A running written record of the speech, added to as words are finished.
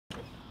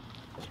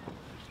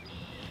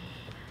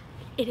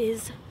It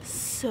is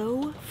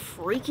so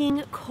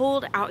freaking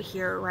cold out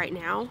here right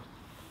now.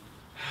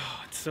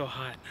 Oh, it's so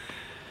hot.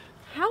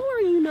 How are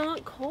you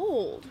not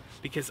cold?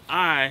 Because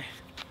I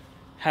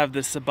have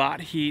the Sabot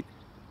Heat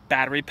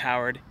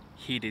battery-powered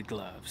heated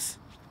gloves.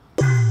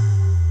 All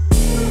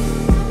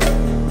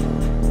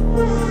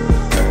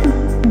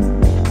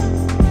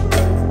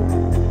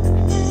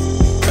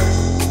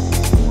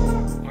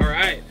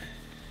right.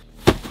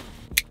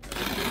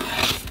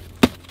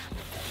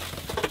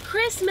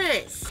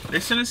 Christmas! They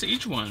sent us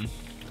each one.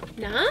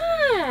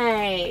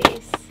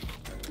 Nice!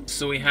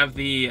 So we have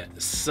the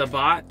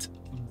Sabot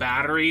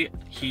battery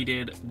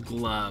heated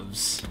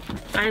gloves.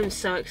 I'm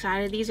so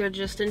excited. These are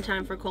just in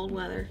time for cold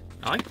weather.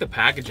 I like the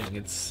packaging.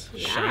 It's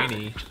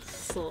shiny.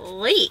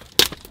 Sleep.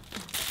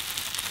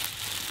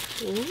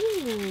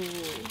 Ooh.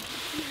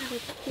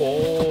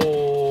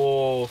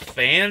 Oh,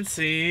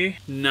 fancy.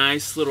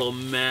 Nice little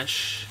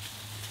mesh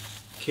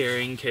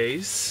carrying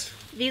case.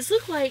 These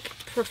look like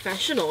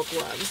professional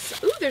gloves.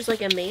 Ooh, there's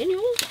like a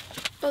manual.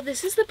 Oh,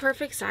 this is the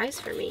perfect size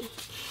for me.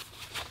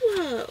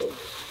 Whoa.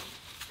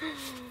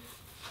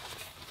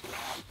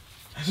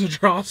 There's a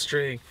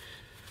drawstring.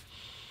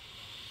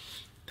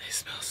 They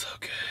smell so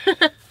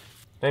good.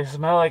 They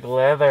smell like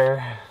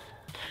leather.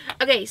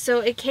 Okay, so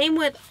it came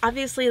with,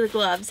 obviously, the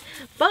gloves,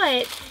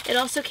 but it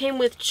also came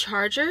with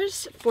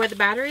chargers for the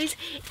batteries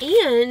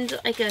and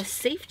like a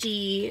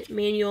safety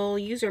manual,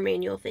 user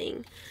manual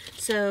thing.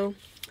 So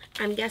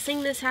I'm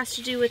guessing this has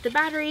to do with the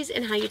batteries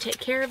and how you take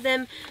care of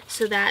them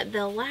so that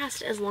they'll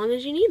last as long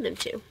as you need them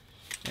to.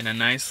 And a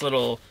nice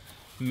little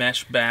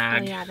mesh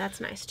bag. Oh yeah,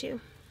 that's nice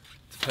too.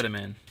 To put them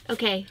in.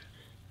 Okay,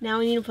 now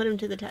we need to put them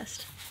to the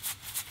test.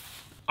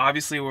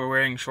 Obviously, we're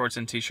wearing shorts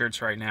and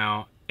t-shirts right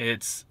now.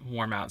 It's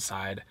warm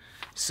outside.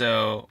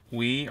 So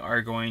we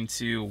are going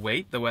to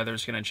wait. The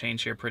weather's going to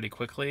change here pretty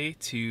quickly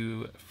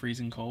to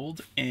freezing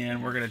cold.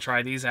 And we're going to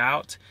try these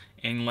out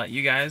and let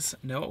you guys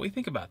know what we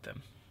think about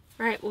them.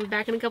 All right, we'll be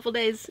back in a couple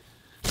days.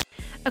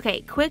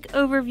 Okay, quick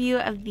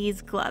overview of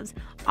these gloves.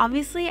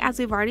 Obviously, as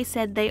we've already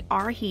said, they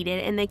are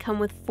heated and they come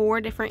with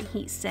 4 different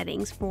heat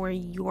settings for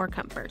your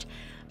comfort.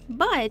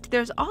 But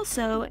there's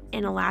also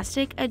an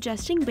elastic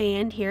adjusting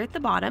band here at the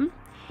bottom.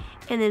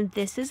 And then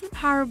this is the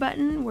power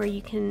button where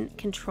you can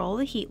control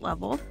the heat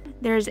level.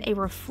 There's a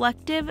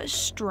reflective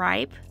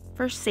stripe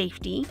for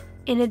safety.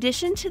 In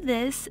addition to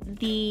this,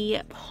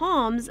 the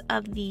palms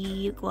of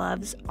the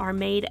gloves are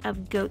made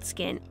of goat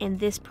skin, and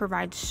this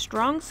provides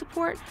strong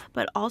support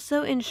but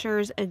also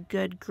ensures a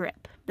good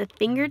grip. The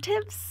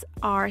fingertips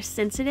are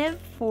sensitive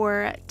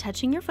for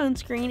touching your phone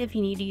screen if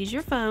you need to use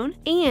your phone,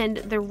 and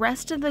the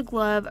rest of the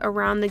glove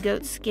around the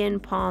goat skin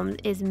palm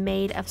is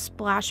made of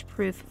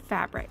splash-proof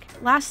fabric.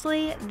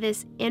 Lastly,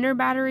 this inner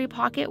battery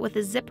pocket with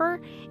a zipper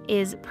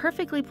is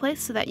perfectly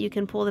placed so that you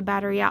can pull the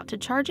battery out to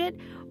charge it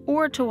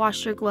or to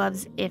wash your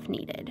gloves if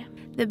needed.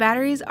 The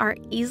batteries are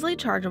easily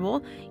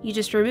chargeable. You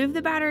just remove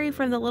the battery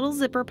from the little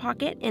zipper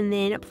pocket and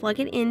then plug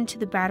it into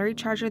the battery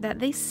charger that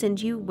they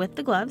send you with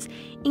the gloves.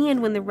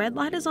 And when the red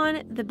light is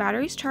on, the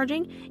battery's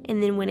charging,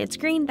 and then when it's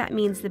green, that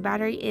means the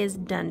battery is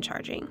done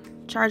charging.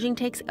 Charging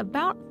takes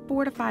about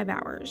 4 to 5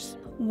 hours.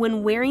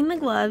 When wearing the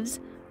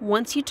gloves,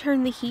 once you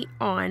turn the heat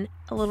on,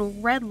 a little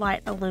red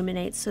light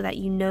illuminates so that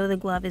you know the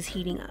glove is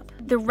heating up.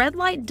 The red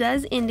light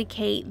does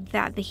indicate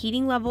that the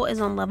heating level is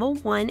on level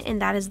 1,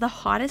 and that is the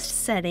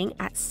hottest setting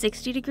at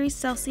 60 degrees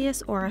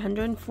Celsius or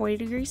 140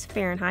 degrees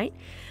Fahrenheit.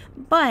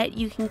 But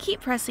you can keep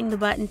pressing the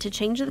button to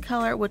change the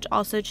color, which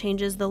also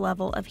changes the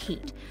level of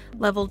heat.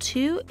 Level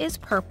 2 is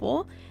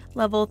purple.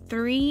 Level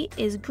 3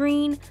 is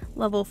green,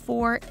 level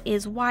 4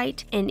 is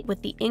white, and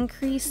with the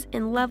increase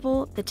in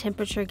level, the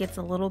temperature gets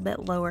a little bit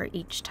lower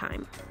each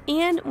time.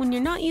 And when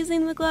you're not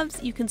using the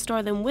gloves, you can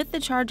store them with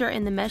the charger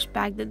in the mesh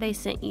bag that they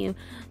sent you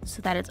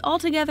so that it's all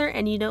together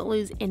and you don't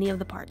lose any of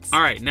the parts. All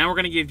right, now we're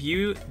gonna give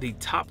you the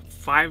top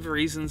 5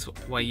 reasons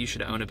why you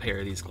should own a pair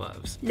of these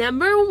gloves.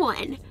 Number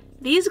 1.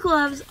 These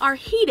gloves are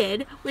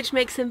heated, which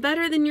makes them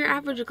better than your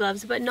average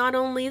gloves, but not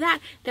only that,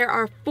 there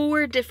are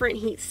 4 different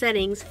heat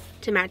settings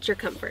to match your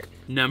comfort.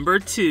 Number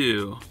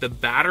 2, the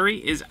battery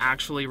is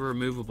actually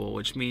removable,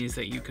 which means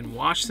that you can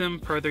wash them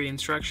per the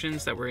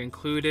instructions that were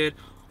included,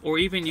 or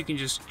even you can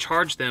just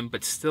charge them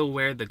but still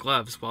wear the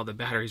gloves while the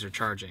batteries are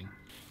charging.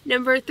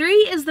 Number 3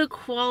 is the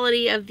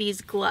quality of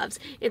these gloves.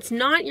 It's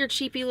not your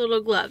cheapy little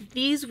glove.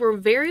 These were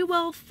very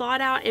well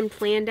thought out and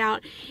planned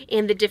out,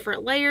 and the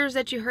different layers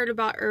that you heard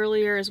about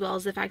earlier, as well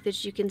as the fact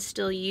that you can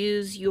still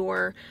use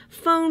your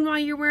phone while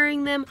you're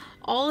wearing them,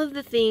 all of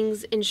the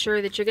things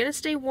ensure that you're going to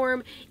stay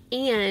warm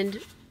and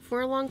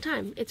for a long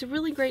time. It's a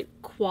really great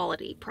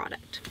quality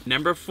product.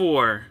 Number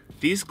 4,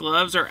 these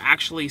gloves are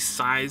actually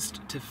sized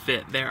to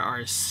fit. There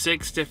are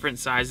 6 different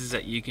sizes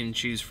that you can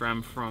choose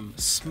from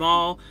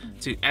small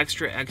to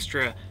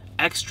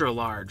extra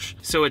large.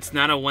 So it's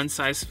not a one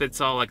size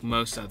fits all like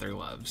most other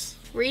gloves.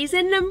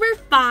 Reason number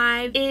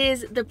 5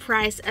 is the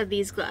price of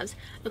these gloves.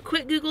 A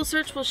quick Google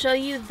search will show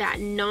you that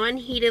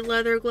non-heated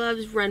leather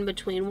gloves run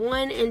between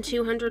 $100 and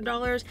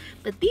 $200,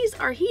 but these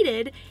are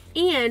heated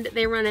and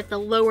they run at the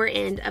lower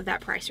end of that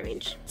price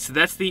range. So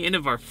that's the end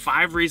of our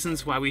 5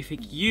 reasons why we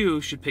think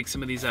you should pick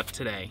some of these up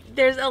today.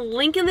 There's a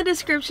link in the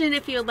description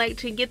if you would like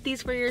to get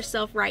these for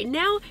yourself right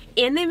now,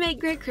 and they make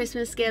great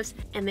Christmas gifts,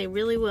 and they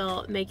really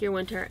will make your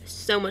winter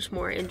so much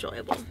more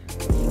enjoyable.